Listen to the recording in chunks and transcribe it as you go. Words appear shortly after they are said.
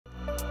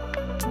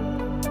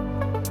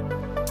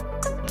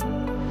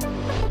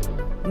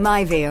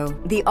MyVeo,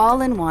 the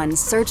all-in-one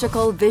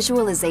surgical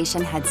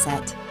visualization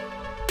headset.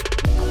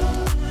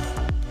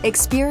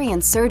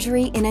 Experience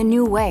surgery in a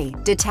new way,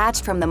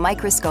 detached from the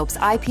microscope's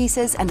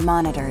eyepieces and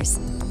monitors.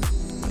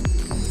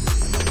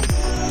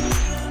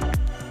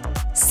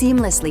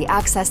 Seamlessly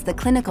access the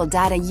clinical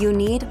data you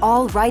need,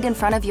 all right in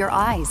front of your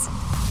eyes.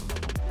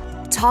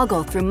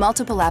 Toggle through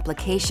multiple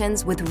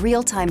applications with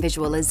real-time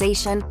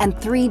visualization and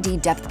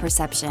 3D depth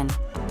perception.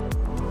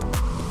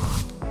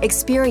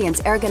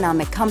 Experience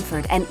ergonomic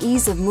comfort and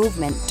ease of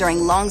movement during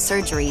long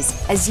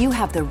surgeries as you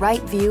have the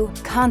right view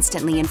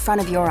constantly in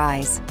front of your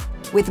eyes.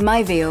 With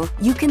MyVeo,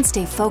 you can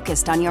stay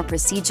focused on your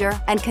procedure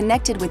and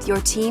connected with your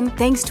team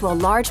thanks to a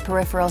large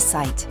peripheral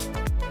sight.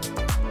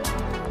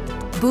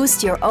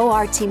 Boost your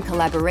OR team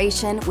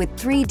collaboration with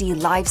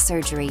 3D live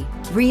surgery.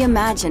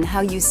 Reimagine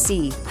how you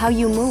see, how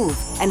you move,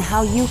 and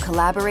how you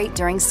collaborate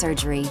during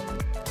surgery.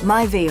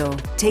 MyVeo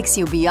takes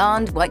you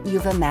beyond what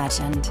you've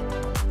imagined.